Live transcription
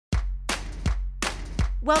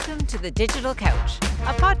Welcome to The Digital Couch,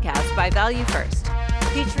 a podcast by Value First,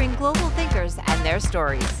 featuring global thinkers and their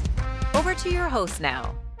stories. Over to your host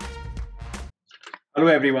now. Hello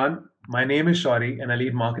everyone, my name is Shauri and I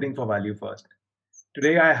lead marketing for Value First.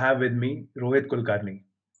 Today I have with me Rohit Kulkarni.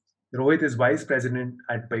 Rohit is Vice President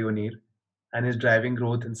at Payoneer and is driving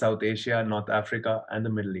growth in South Asia, North Africa, and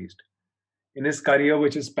the Middle East. In his career,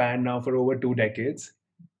 which has spanned now for over 2 decades,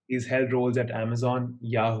 he's held roles at Amazon,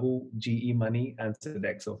 Yahoo, GE Money, and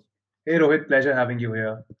Sodexo. Hey Rohit, pleasure having you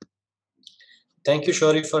here. Thank you,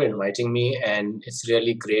 Shori, for inviting me, and it's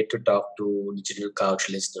really great to talk to Digital Couch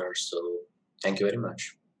listeners. So, thank you very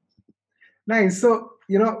much. Nice. So,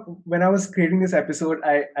 when I was creating this episode,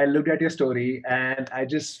 I looked at your story and I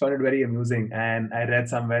just found it very amusing. And I read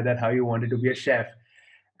somewhere that how you wanted to be a chef.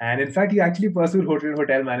 And in fact, you actually pursued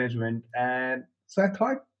hotel management. And so I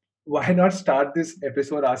thought, why not start this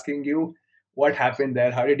episode asking you what happened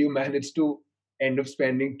there? How did you manage to end up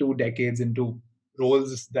spending 2 decades into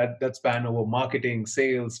roles that span over marketing,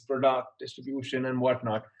 sales, product, distribution, and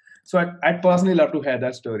whatnot? So I'd personally love to hear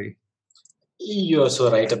that story. You're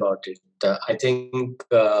so right about it. I think,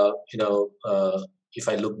 if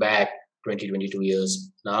I look back 20, 22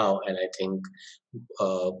 years now, and I think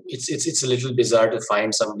it's a little bizarre to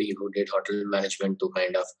find somebody who did hotel management to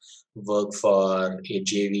kind of work for a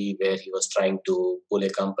JV where he was trying to pull a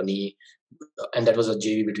company, and that was a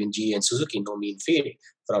JV between GE and Suzuki, no mean feat,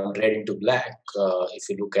 from red into black. If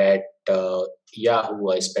you look at Yahoo,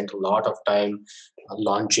 I spent a lot of time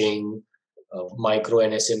launching micro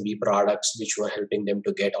and SMB products, which were helping them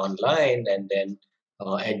to get online. And then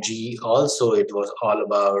at GE also, it was all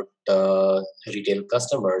about retail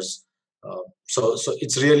customers. So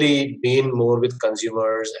it's really been more with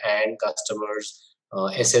consumers and customers,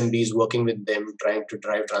 SMBs, working with them, trying to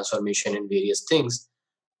drive transformation in various things.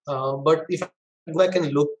 But if I go back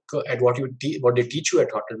and look at what they teach you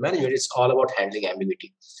at hotel management, it's all about handling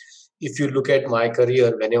ambiguity. If you look at my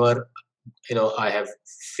career, whenever I have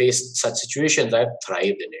faced such situations, I've thrived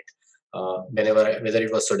in it. Whether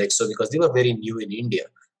it was Sodexo, because they were very new in India.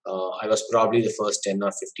 I was probably the first 10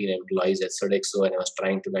 or 15 employees at Sodexo, and I was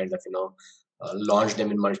trying to kind of launch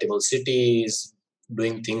them in multiple cities,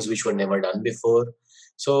 doing things which were never done before.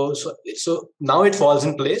 So now it falls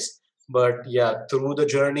in place. But yeah, through the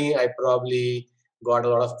journey, I probably got a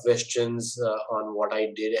lot of questions on what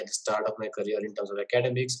I did at the start of my career in terms of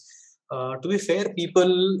academics. To be fair,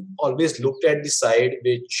 people always looked at the side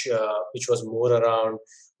which was more around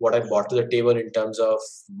what I brought to the table in terms of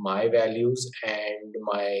my values and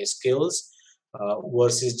my skills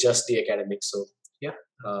versus just the academics. So yeah,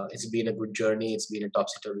 it's been a good journey. It's been a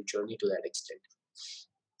topsy-turvy journey to that extent.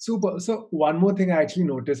 Super. So one more thing I actually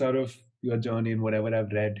noticed out of your journey and whatever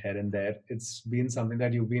I've read here and there, it's been something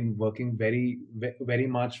that you've been working very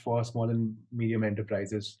much for small and medium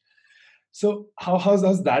enterprises. So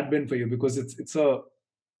how's that been for you? Because it's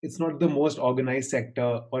not the most organized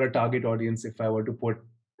sector or a target audience, if I were to put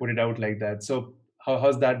it out like that. So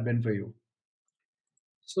how's that been for you?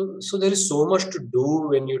 So there is so much to do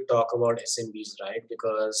when you talk about SMBs, right?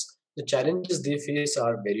 Because the challenges they face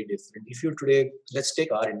are very different. If you today, let's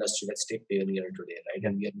take our industry, let's take Payoneer today, right?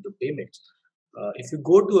 And we are into payments. If you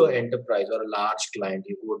go to an enterprise or a large client,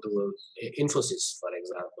 you go to Infosys, for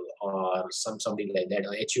example, or somebody like that,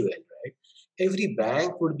 or HUL, right? Every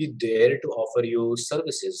bank would be there to offer you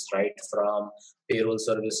services, right? From payroll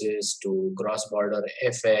services to cross-border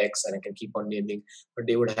FX, and I can keep on naming. But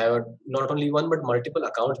they would have not only one but multiple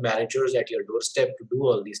account managers at your doorstep to do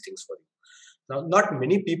all these things for you. Now, not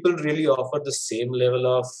many people really offer the same level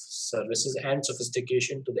of services and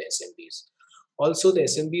sophistication to the SMBs. Also, the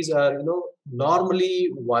SMBs are, normally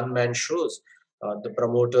one-man shows. The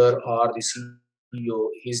promoter or the CEO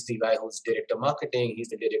is the guy who's director marketing, he's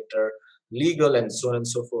the director legal, and so on and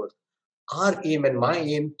so forth. Our aim and my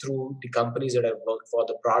aim through the companies that I've worked for,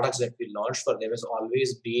 the products that we launched for them, has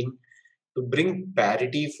always been to bring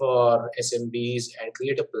parity for SMBs and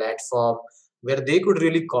create a platform where they could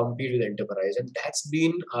really compete with enterprise. And that's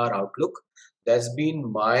been our outlook. That's been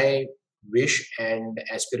my wish and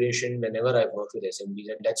aspiration whenever I've worked with SMBs.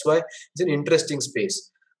 And that's why it's an interesting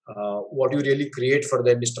space. What you really create for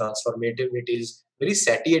them is transformative. It is very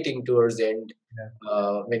satiating towards the end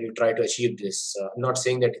when you try to achieve this. I'm not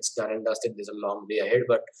saying that it's done and dusted. There's a long way ahead,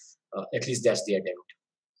 but at least that's the attempt.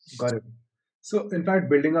 Got it. So, in fact,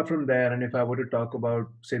 building up from there, and if I were to talk about,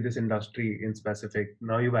 say, this industry in specific,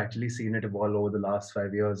 now you've actually seen it evolve over the last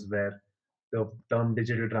 5 years where the term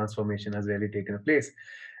digital transformation has really taken place.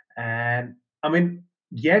 And I mean,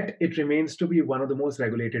 yet it remains to be one of the most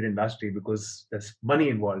regulated industry because there's money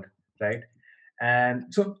involved, right?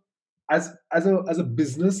 And so, as a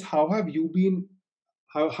business, how have you been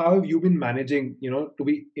how have you been managing, to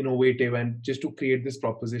be innovative and just to create this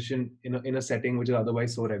proposition in a setting which is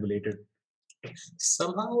otherwise so regulated?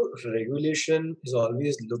 Somehow regulation is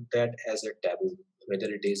always looked at as a taboo,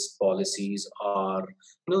 whether it is policies or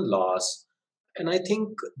laws, and I think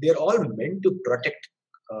they're all meant to protect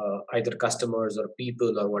either customers or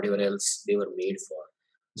people or whatever else they were made for.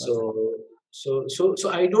 Well said. So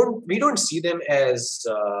I don't we don't see them as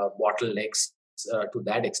bottlenecks to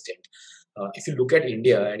that extent. If you look at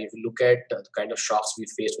India and if you look at the kind of shocks we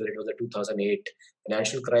faced, whether it was the 2008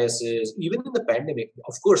 financial crisis, even in the pandemic,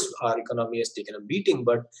 of course, our economy has taken a beating,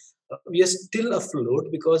 but we are still afloat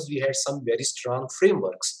because we had some very strong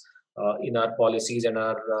frameworks in our policies and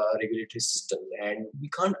our regulatory system, and we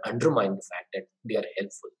can't undermine the fact that they are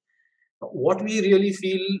helpful. What we really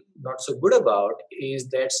feel not so good about is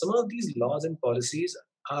that some of these laws and policies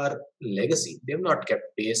are legacy. They've not kept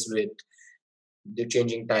pace with the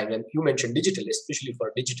changing time. And you mentioned digital, especially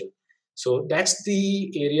for digital. So that's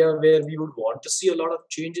the area where we would want to see a lot of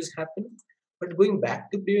changes happen. But going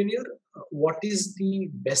back to Pioneer, what is the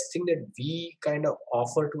best thing that we kind of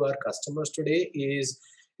offer to our customers today is,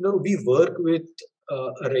 we work with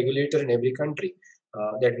a regulator in every country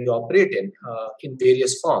that we operate in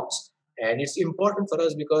various forms. And it's important for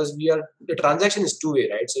us because the transaction is two-way,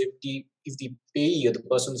 right? So if the payee or the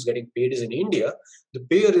person who's getting paid is in India, the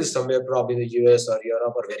payer is somewhere probably in the US or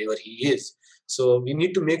Europe or wherever he is. So we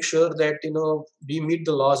need to make sure that we meet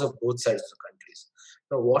the laws of both sides of the countries.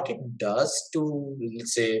 Now, what it does to,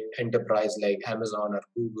 let's say, enterprise like Amazon or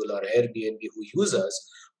Google or Airbnb who use us,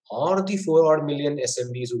 or the 4 odd million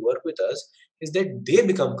SMBs who work with us, is that they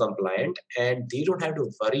become compliant and they don't have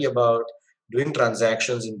to worry about doing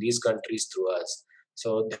transactions in these countries through us.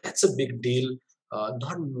 So that's a big deal.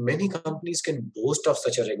 Not many companies can boast of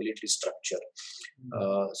such a regulatory structure.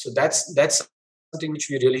 So that's something which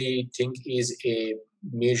we really think is a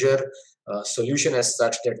major solution as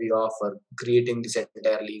such that we offer, creating this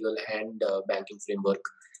entire legal and banking framework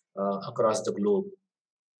across the globe.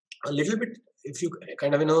 A little bit, if you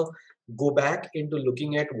kind of go back into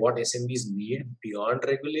looking at what SMBs need beyond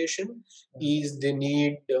regulation, is they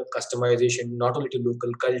need customization not only to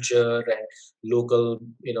local culture and local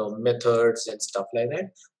methods and stuff like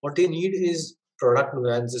that. What they need is product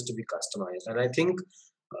nuances to be customized, and I think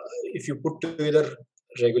if you put together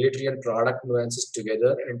regulatory and product nuances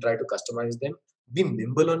together and try to customize them, be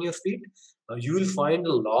nimble on your feet, you will find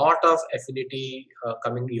a lot of affinity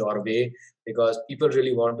coming your way because people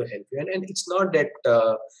really want to help you. And it's not that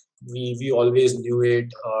we always knew it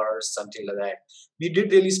or something like that. We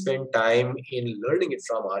did really spend time in learning it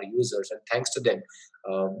from our users, and thanks to them,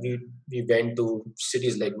 we went to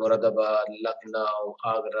cities like Moradabad, Lucknow,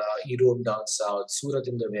 Agra, Europe down south, Surat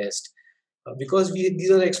in the west, because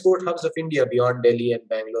these are export hubs of India beyond Delhi and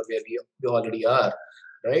Bangalore, where we already are,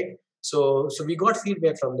 right? So we got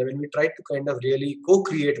feedback from them, and we tried to kind of really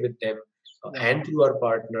co-create with them and through our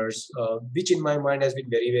partners, which in my mind has been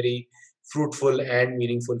very, very fruitful and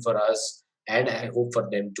meaningful for us, and I hope for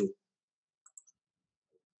them too.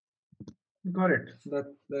 Got it.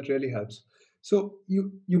 That really helps. So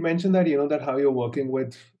you mentioned that that how you're working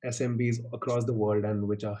with SMBs across the world and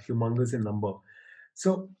which are humongous in number.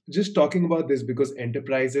 So just talking about this because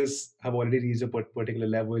enterprises have already reached a particular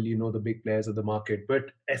level, the big players of the market, but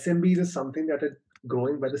SMBs is something that is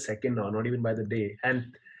growing by the second now, not even by the day. And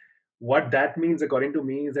what that means, according to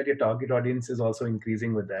me, is that your target audience is also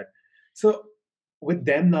increasing with that. So with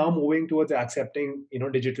them now moving towards accepting,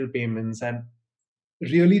 digital payments and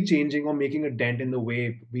really changing or making a dent in the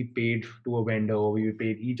way we paid to a vendor or we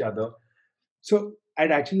paid each other. So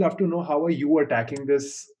I'd actually love to know how are you attacking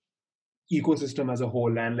this ecosystem as a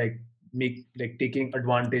whole and taking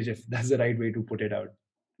advantage, if that's the right way to put it out.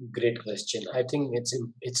 Great question. I think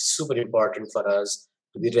it's super important for us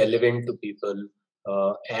to be relevant to people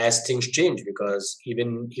as things change, because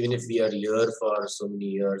even if we are here for so many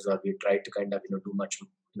years, or we try to kind of do much of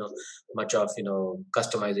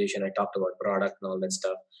customization. I talked about product and all that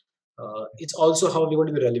stuff. It's also how we want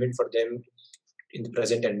to be relevant for them in the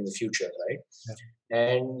present and in the future, right?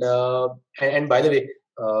 Yeah. And by the way,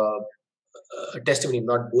 a testimony,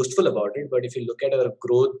 not boastful about it, but if you look at our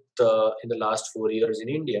growth in the last 4 years in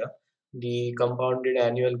India, the compounded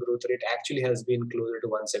annual growth rate actually has been closer to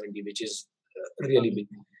 170, which is really big,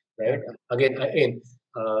 right? Again,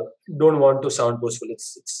 don't want to sound boastful.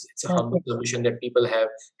 It's a humble solution that people have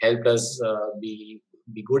helped us be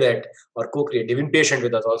good at or co-create. They've been patient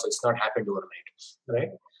with us also. It's not happened overnight, right?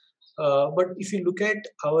 But if you look at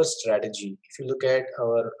our strategy, if you look at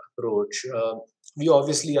our approach, we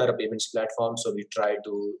obviously are a payments platform, so we try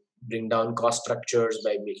to bring down cost structures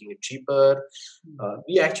by making it cheaper.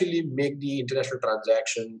 We actually make the international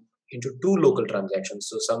transaction into two local transactions.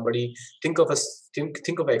 So somebody think of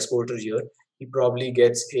an exporter here. He probably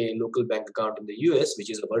gets a local bank account in the US,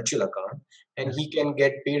 which is a virtual account, and he can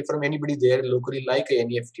get paid from anybody there locally, like a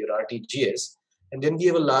NEFT or RTGS. And then we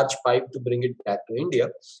have a large pipe to bring it back to India.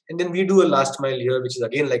 And then we do a last mile here, which is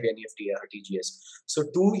again like NEFT or RTGS. So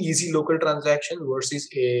two easy local transaction versus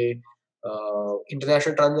a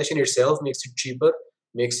international transaction itself makes it cheaper,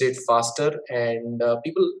 makes it faster, and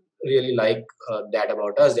people really like that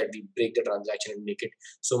about us, that we break the transaction and make it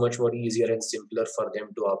so much more easier and simpler for them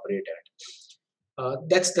to operate at.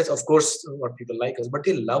 That's of course what people like us, but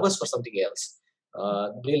they love us for something else.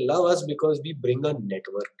 They love us because we bring a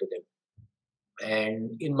network to them,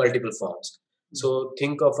 and in multiple forms. So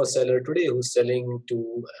think of a seller today who's selling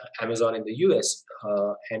to Amazon in the US,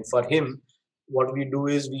 and for him, what we do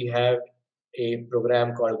is we have a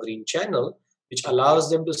program called Green Channel, which allows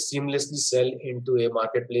them to seamlessly sell into a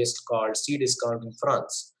marketplace called Cdiscount in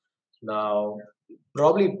France. Now,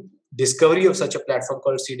 probably discovery of such a platform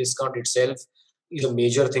called Cdiscount itself is a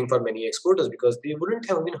major thing for many exporters because they wouldn't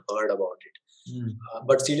have even heard about it.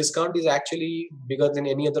 But Cdiscount is actually bigger than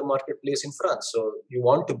any other marketplace in France. So you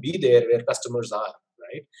want to be there where customers are,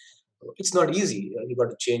 right? It's not easy. You got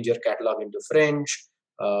to change your catalog into French.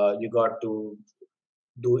 You got to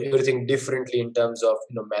do everything differently in terms of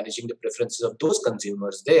managing the preferences of those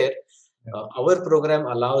consumers there. Our program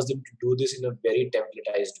allows them to do this in a very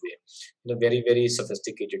templatized way, in a very, very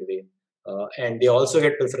sophisticated way. And they also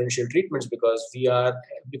get preferential treatments because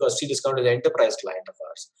Cdiscount is an enterprise client of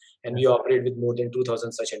ours, and we operate with more than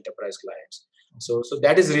 2,000 such enterprise clients. So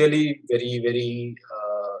that is really very, very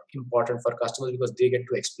important for customers because they get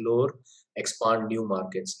to explore, expand new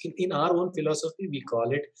markets. In our own philosophy, we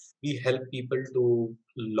call it, we help people to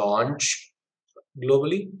launch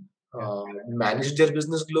globally, manage their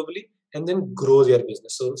business globally, and then grow their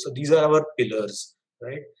business. So these are our pillars,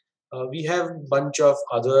 right? We have a bunch of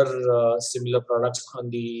other similar products on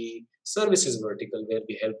the services vertical where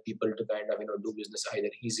we help people to kind of do business either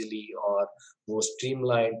easily or more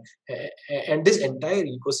streamlined. And this entire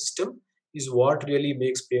ecosystem is what really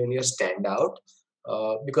makes Payoneer stand out.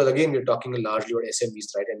 Because again, we're talking largely about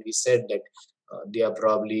SMEs, right? And we said that they are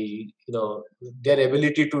probably, their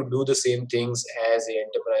ability to do the same things as the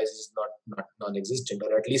enterprise is not non-existent,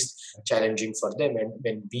 or at least challenging for them. And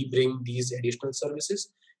when we bring these additional services,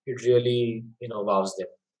 it really, wows them.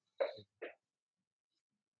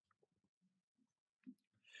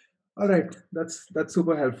 All right, that's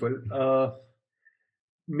super helpful.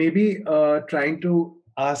 Maybe trying to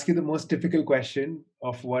ask you the most difficult question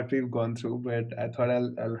of what we've gone through, but I thought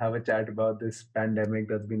I'll have a chat about this pandemic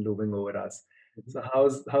that's been looming over us. So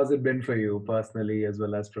how's it been for you personally as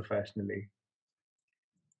well as professionally?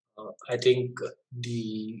 I think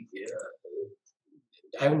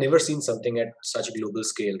I've never seen something at such a global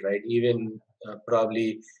scale, right? Even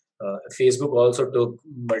probably Facebook also took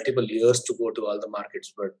multiple years to go to all the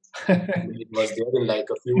markets, but it was there in like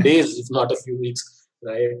a few days, if not a few weeks,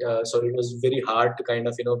 right? So it was very hard to kind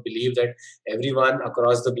of believe that everyone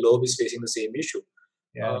across the globe is facing the same issue.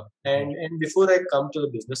 And before I come to the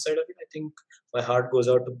business side of it, I think my heart goes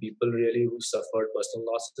out to people really who suffered personal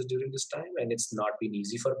losses during this time, and it's not been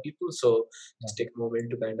easy for people. So just take a moment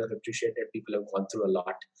to kind of appreciate that people have gone through a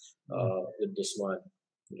lot with this one,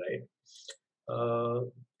 right?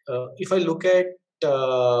 If I look at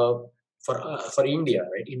for India,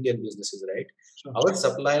 right, Indian businesses, right, our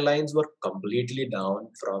supply lines were completely down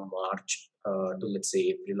from March to let's say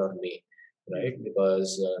April or May, right?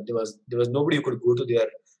 Because there was nobody who could go to their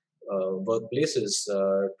workplaces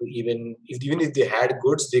to even if they had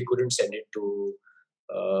goods, they couldn't send it to.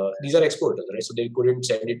 These are exporters, right? So they couldn't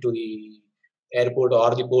send it to the airport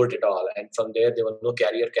or the port at all, and from there there was no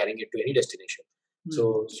carrier carrying it to any destination.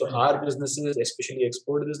 So our businesses, especially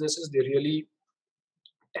export businesses, they really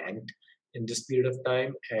tanked in this period of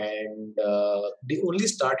time, and they only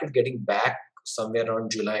started getting back somewhere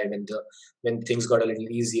around July when things got a little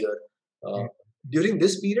easier. During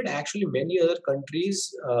this period, actually, many other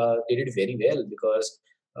countries they did very well because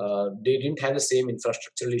they didn't have the same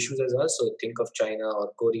infrastructural issues as us. So think of China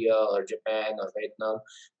or Korea or Japan or Vietnam.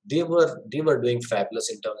 They were doing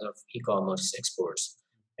fabulous in terms of e-commerce exports.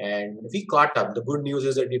 And we caught up. The good news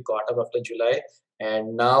is that we caught up after July,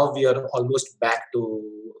 and now we are almost back to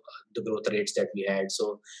the growth rates that we had.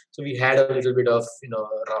 So we had a little bit of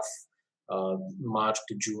rough March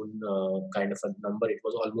to June kind of a number. It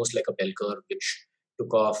was almost like a bell curve, which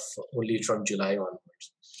took off only from July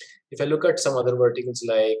onwards. If I look at some other verticals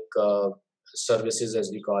like services, as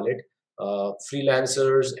we call it,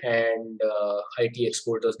 freelancers and IT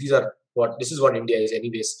exporters. This is what India is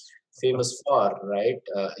anyways famous for, right?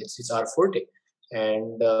 It's our forte.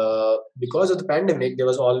 And because of the pandemic, there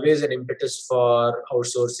was always an impetus for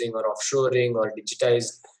outsourcing or offshoring or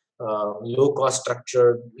digitized, low cost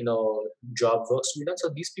structured, job works to be done. So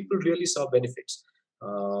these people really saw benefits.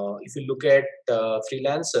 If you look at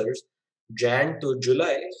freelancers, Jan to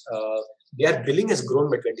July, their billing has grown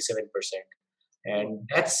by 27%, and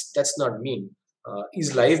that's not mean.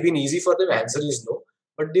 Is life been easy for them? Answer is no.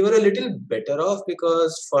 But they were a little better off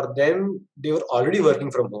because for them they were already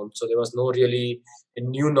working from home, so there was no really a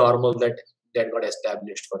new normal that got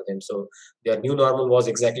established for them. So their new normal was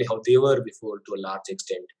exactly how they were before to a large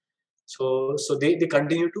extent. So they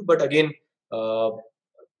continue to, but again, uh,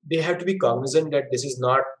 they have to be cognizant that this is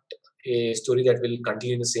not a story that will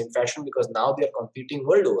continue in the same fashion, because now they are competing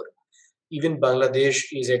world over. Even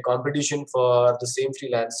Bangladesh is a competition for the same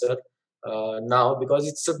freelancer now, because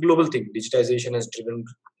it's a global thing. Digitization has driven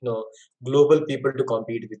global people to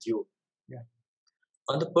compete with you. Yeah.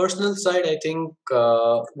 On the personal side, I think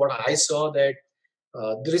what I saw that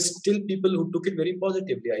there is still people who took it very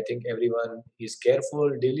positively. I think everyone is careful,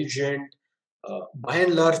 diligent. By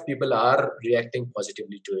and large, people are reacting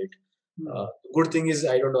positively to it. Good thing is,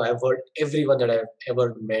 I don't know, I've heard everyone that I've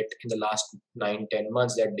ever met in the last 9-10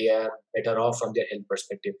 months that they are better off from their health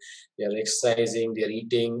perspective. They are exercising, they are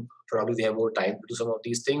eating, probably they have more time to do some of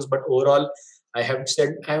these things. But overall, I haven't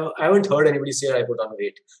heard anybody say I put on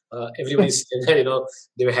weight. Everybody said that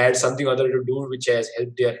they've had something or other to do which has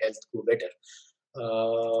helped their health go better.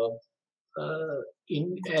 Uh,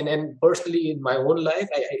 and personally in my own life,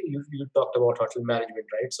 you talked about hotel management,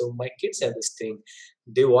 right? So my kids have this thing.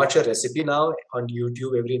 They watch a recipe now on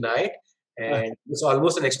YouTube every night, and it's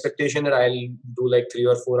almost an expectation that I'll do like 3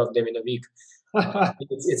 or 4 of them in a week.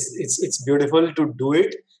 It's beautiful to do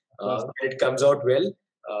it. When it comes out well.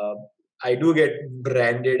 I do get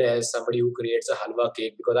branded as somebody who creates a halwa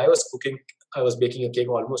cake, because I was baking a cake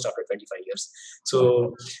almost after 25 years.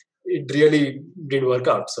 So it really didn't work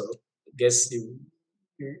out. So I guess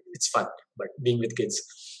it's fun, but being with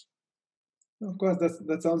kids. Of course,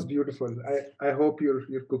 that sounds beautiful. I hope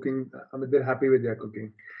you're cooking. I mean, they're happy with your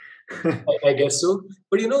cooking. I guess so.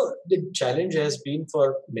 But the challenge has been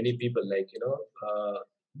for many people, like,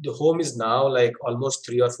 the home is now like almost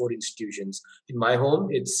 3 or 4 institutions. In my home,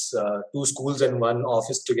 it's 2 schools and 1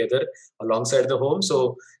 office together alongside the home.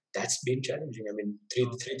 So that's been challenging. I mean,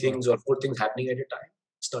 three things or 4 things happening at a time.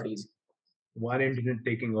 It's not easy. One internet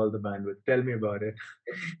taking all the bandwidth. Tell me about it.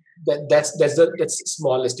 That's the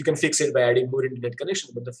smallest. You can fix it by adding more internet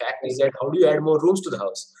connection. But the fact is that how do you add more rooms to the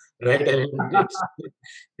house, right? I mean,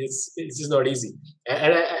 it's just not easy.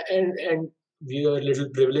 And we are a little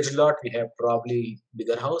privileged lot. We have probably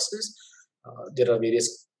bigger houses. There are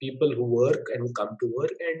various people who work and who come to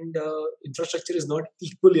work, and infrastructure is not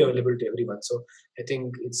equally available to everyone. So I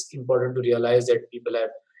think it's important to realize that people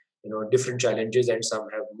have different challenges, and some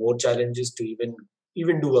have more challenges to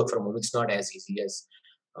even do work from home. It's not as easy as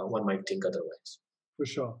one might think otherwise. For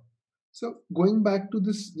sure. So going back to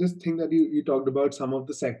this thing that you talked about, some of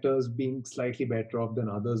the sectors being slightly better off than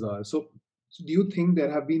others are. So do you think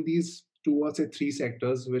there have been these 2 or say 3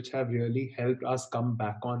 sectors which have really helped us come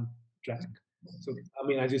back on track? So I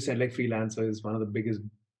mean, as you said, like freelancer is one of the biggest,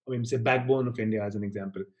 I mean, say backbone of India as an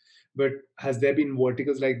example. But has there been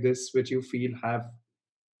verticals like this which you feel have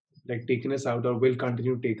like taken us out or will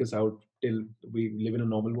continue to take us out till we live in a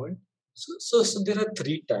normal world? So there are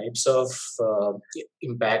 3 types of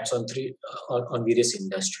impacts on various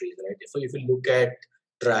industries, right? If you look at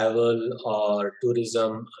travel or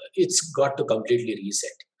tourism, it's got to completely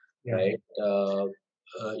reset, right?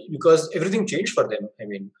 Because everything changed for them. I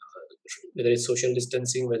mean, whether it's social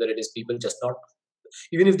distancing, whether it is people just not,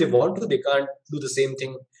 even if they want to, they can't do the same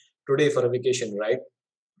thing today for a vacation, right?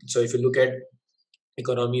 So if you look at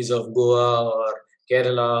economies of Goa or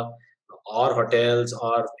Kerala, or hotels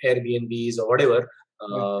or Airbnbs or whatever,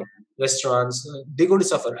 restaurants, they're going to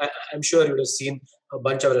suffer. I'm sure you would have seen a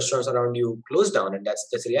bunch of restaurants around you close down, and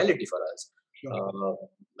that's reality for us. Sure.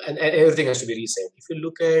 And everything has to be reset. If you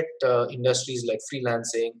look at industries like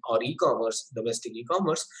freelancing or e-commerce, domestic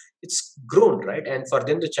e-commerce, it's grown, right? And for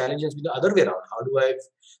them, the challenge has been the other way around.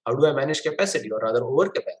 How do I manage capacity, or rather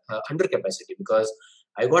under capacity? Because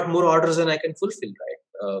I got more orders than I can fulfill,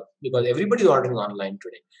 right? Because everybody's ordering online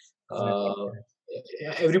today.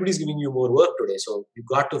 Everybody's giving you more work today, so you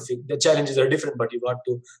got to the challenges are different, but you got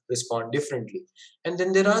to respond differently. And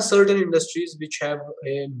then there are certain industries which have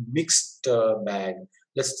a mixed bag.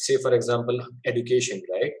 Let's say, for example, education,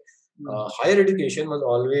 right? Higher education was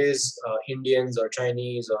always Indians or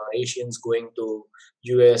Chinese or Asians going to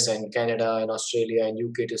US and Canada and Australia and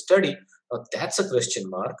UK to study. Now that's a question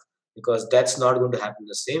mark, because that's not going to happen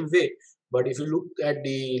the same way. But if you look at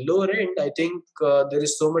the lower end, I think there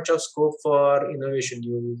is so much of scope for innovation.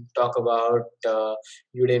 You talk about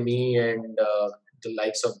Udemy and the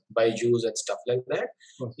likes of Byju's and stuff like that.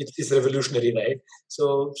 It's revolutionary, right?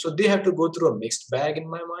 So they have to go through a mixed bag in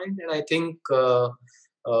my mind, and I think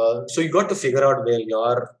so you got to figure out where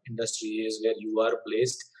your industry is, where you are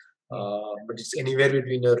placed. But it's anywhere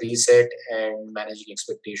between a reset and managing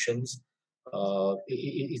expectations.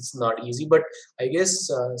 It's not easy, but I guess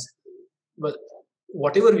but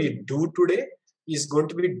whatever we do today is going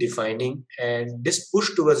to be defining, and this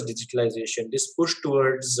push towards digitalization, this push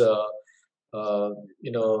towards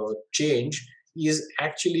change is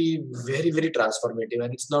actually very, very transformative,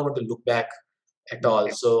 and it's not going to look back at all.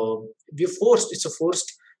 So it's a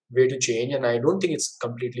forced way to change, and I don't think it's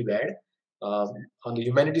completely bad. On the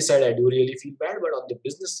humanity side, I do really feel bad, but on the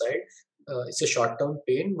business side, it's a short-term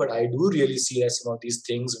pain. But I do really see that some of these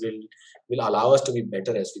things will allow us to be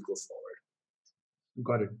better as we go forward.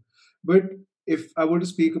 Got it. But if I were to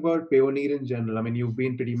speak about Payoneer in general, I mean, you've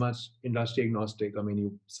been pretty much industry agnostic. I mean,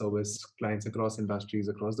 you service clients across industries,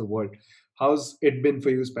 across the world. How's it been for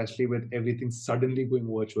you, especially with everything suddenly going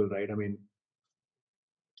virtual, right? I mean,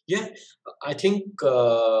 yeah, I think,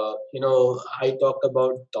 I talked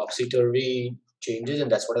about topsy-turvy changes,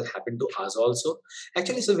 and that's what has happened to us also.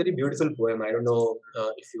 Actually, it's a very beautiful poem. I don't know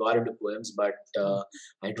if you are into poems, but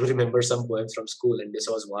I do remember some poems from school, and this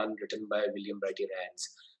was one written by William Brighty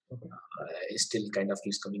Rands. It still kind of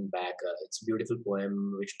keeps coming back. It's a beautiful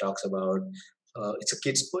poem which talks about. It's a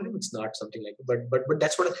kid's poem. It's not something like, but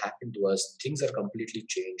that's what has happened to us. Things are completely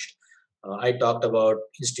changed. I talked about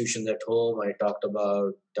institutions at home. I talked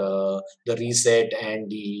about the reset and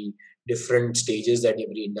the different stages that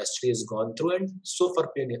every industry has gone through. And so for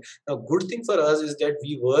Payoneer, now good thing for us is that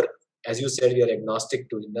we were, as you said, we are agnostic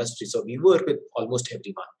to industry. So we work with almost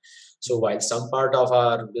everyone. So while some part of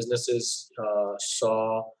our businesses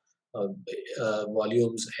saw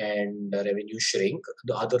volumes and revenue shrink,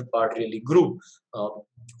 the other part really grew.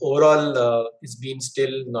 Overall, it's been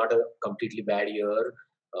still not a completely bad year.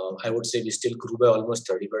 I would say we still grew by almost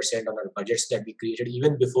 30% on our budgets that we created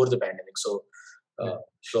even before the pandemic. So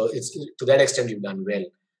it's to that extent we've done well.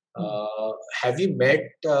 Have we met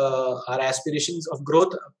our aspirations of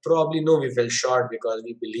growth? Probably no. We fell short because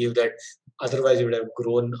we believe that otherwise we would have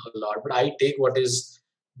grown a lot. But I take what is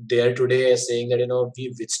there today as saying that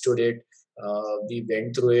we withstood it. We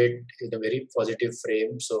went through it in a very positive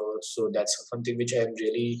frame. So that's something which I am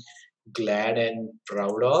really glad and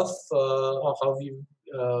proud of how we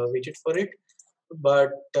waited for it.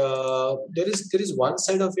 But there is one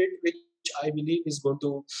side of it which I believe is going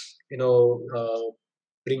to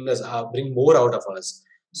bring more out of us.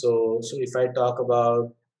 So if I talk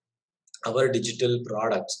about our digital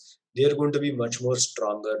products, they are going to be much more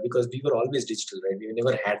stronger because we were always digital, right? We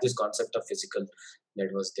never had this concept of physical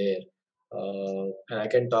that was there. And I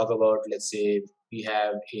can talk about, let's say, we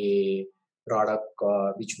have a product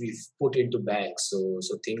which we've put into banks. So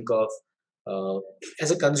think of as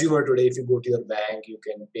a consumer today, if you go to your bank, you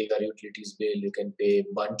can pay your utilities bill, you can pay a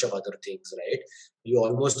bunch of other things, right? You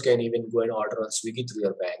almost can even go and order on Swiggy through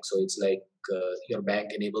your bank. So it's like your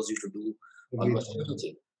bank enables you to do almost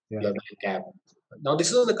everything. Your bank app. Now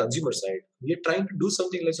this is on the consumer side. We are trying to do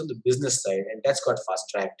something like on the business side, and that's got fast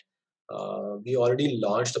tracked. We already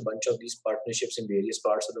launched a bunch of these partnerships in various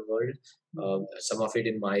parts of the world. Some of it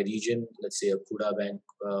in my region, let's say a Kuda Bank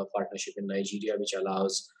partnership in Nigeria, which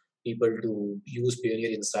allows people to use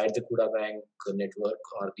Payoneer inside the Kuda Bank network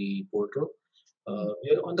or the portal.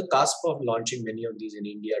 We are on the cusp of launching many of these in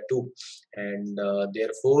India too. And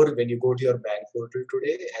therefore, when you go to your bank portal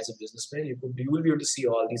today as a businessman, you will be able to see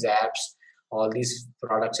all these apps, all these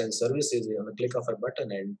products and services on a click of a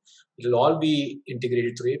button, and it will all be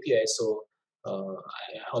integrated through API. So I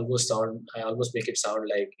almost make it sound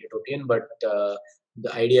like utopian, but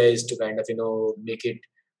the idea is to kind of make it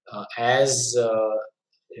as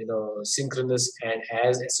synchronous and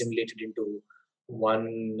as assimilated into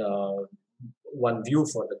one view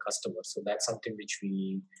for the customer. So that's something which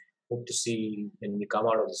we hope to see when we come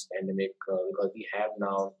out of this pandemic, because we have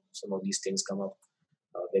now some of these things come up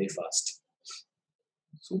very fast.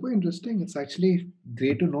 Super interesting. It's actually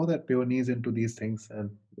great to know that Payoneer is into these things,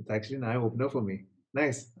 and it's actually an eye-opener for me.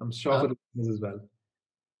 Nice. I'm sure for the listeners as well.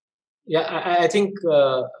 Yeah, I think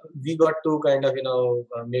we got to kind of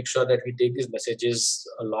make sure that we take these messages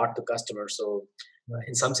a lot to customers. So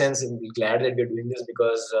in some sense, I'm glad that we're doing this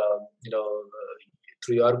because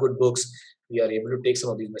through your good books, we are able to take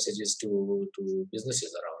some of these messages to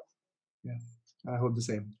businesses around. Yeah, I hope the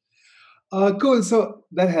same. Cool. So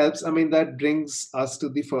that helps. I mean, that brings us to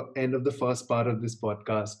the end of the first part of this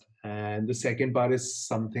podcast. And the second part is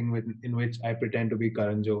something in which I pretend to be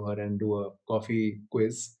Karan Johar and do a coffee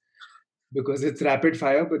quiz, because it's rapid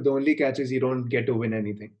fire, but the only catch is you don't get to win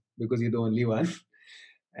anything because you're the only one.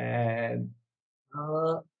 And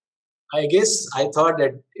I guess I thought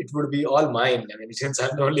that it would be all mine. I mean, since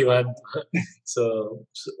I'm the only one, so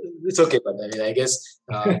it's okay. But I mean, I guess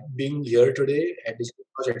being here today at this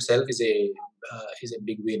course itself is a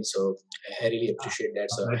big win. So I really appreciate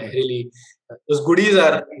that. So I really those goodies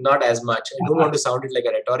are not as much. I don't want to sound it like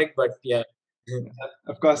a rhetoric, but yeah.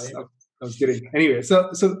 Of course, I was kidding. Anyway,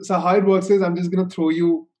 so how it works is I'm just gonna throw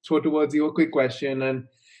towards you a quick question, and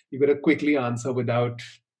you gotta quickly answer without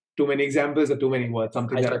too many examples or too many words,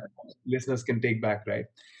 something that listeners can take back, right?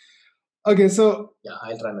 Okay, so yeah,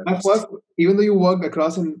 I'll try my best. Even though you work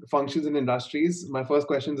across functions and industries, my first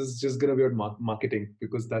question is just going to be about marketing,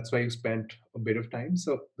 because that's where you spent a bit of time.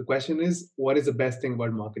 So the question is, what is the best thing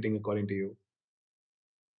about marketing according to you?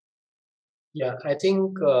 Yeah, I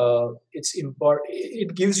think it's important.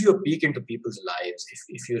 It gives you a peek into people's lives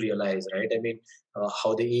if you realize, right? I mean,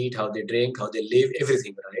 how they eat, how they drink, how they live,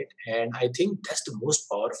 everything, right? And I think that's the most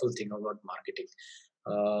powerful thing about marketing.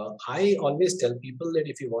 I always tell people that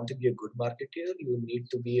if you want to be a good marketer, you need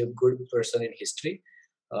to be a good person in history.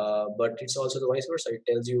 But it's also the vice versa. It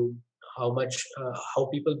tells you how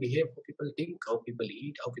people behave, how people think, how people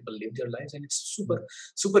eat, how people live their lives, and it's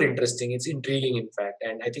super interesting. It's intriguing, in fact,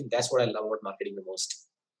 and I think that's what I love about marketing the most.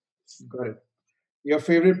 Got it. Your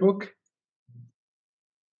favorite book?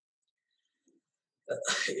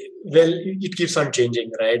 Well, it keeps on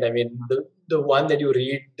changing, right? I mean, the one that you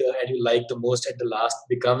read and you like the most at the last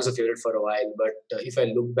becomes a favorite for a while. But if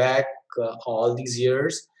I look back all these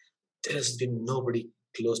years, there's been nobody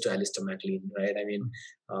close to Alistair MacLean, right? I mean,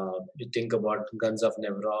 you think about Guns of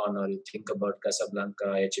Navarone, or you think about Casablanca,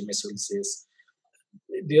 HMS Ulysses.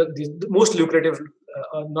 The most lucrative,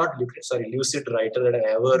 lucid writer that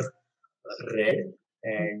I ever read,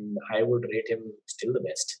 and I would rate him still the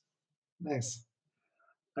best. Nice.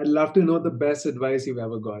 I'd love to know the best advice you've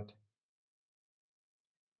ever got.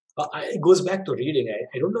 It goes back to reading.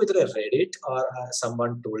 I don't know whether I read it or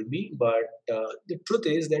someone told me, but the truth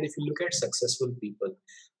is that if you look at successful people,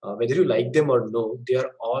 whether you like them or no, they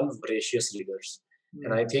are all voracious readers.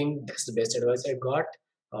 And I think that's the best advice I got.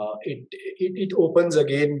 It opens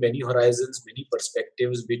again many horizons, many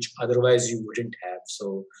perspectives which otherwise you wouldn't have.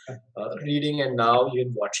 So reading, and now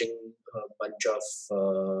even watching a bunch of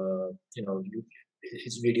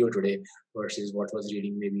his video today versus what was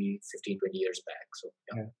reading maybe 15-20 years back. So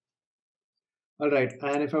yeah. All right.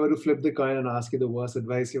 And if I were to flip the coin and ask you the worst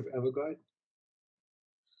advice you've ever got?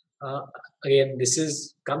 Again,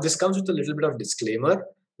 this comes with a little bit of disclaimer,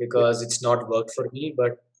 because it's not worked for me.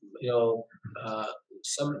 But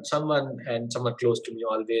someone close to me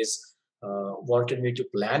always wanted me to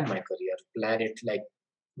plan my career, plan it like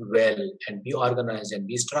well, and be organized and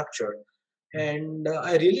be structured. And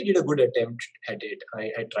I really did a good attempt at it.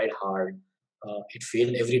 I tried hard. It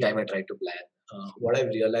failed every time I tried to plan. What I've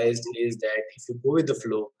realized is that if you go with the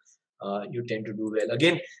flow, you tend to do well.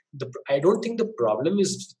 Again, I don't think the problem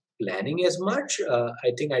is planning as much.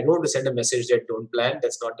 I think I don't want to send a message that don't plan.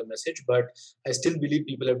 That's not the message. But I still believe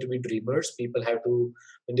people have to be dreamers. People have to,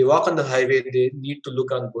 when they walk on the highway, they need to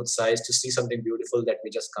look on both sides to see something beautiful that may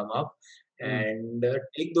just come up. And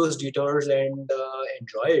take those detours and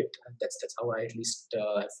enjoy it. That's how I at least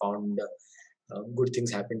found good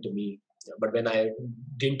things happen to me. But when I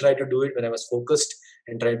didn't try to do it, when I was focused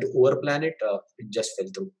and tried to overplan it, it just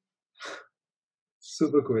fell through.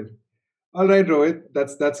 Super cool. All right, Rohit,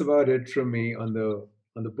 that's about it from me on the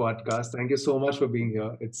podcast. Thank you so much for being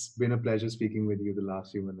here. It's been a pleasure speaking with you the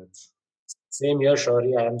last few minutes. Same here,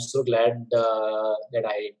 Shauri. I am so glad that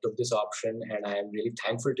I took this option, and I am really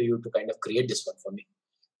thankful to you to kind of create this one for me.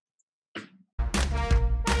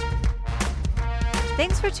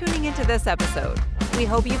 Thanks for tuning into this episode. We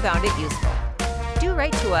hope you found it useful. Do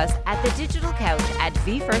write to us at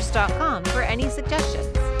thedigitalcouch@vfirst.com for any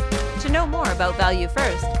suggestions. To know more about Value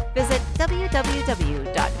First, visit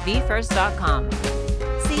www.vfirst.com.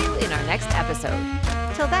 See you in our next episode.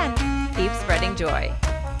 Till then, keep spreading joy.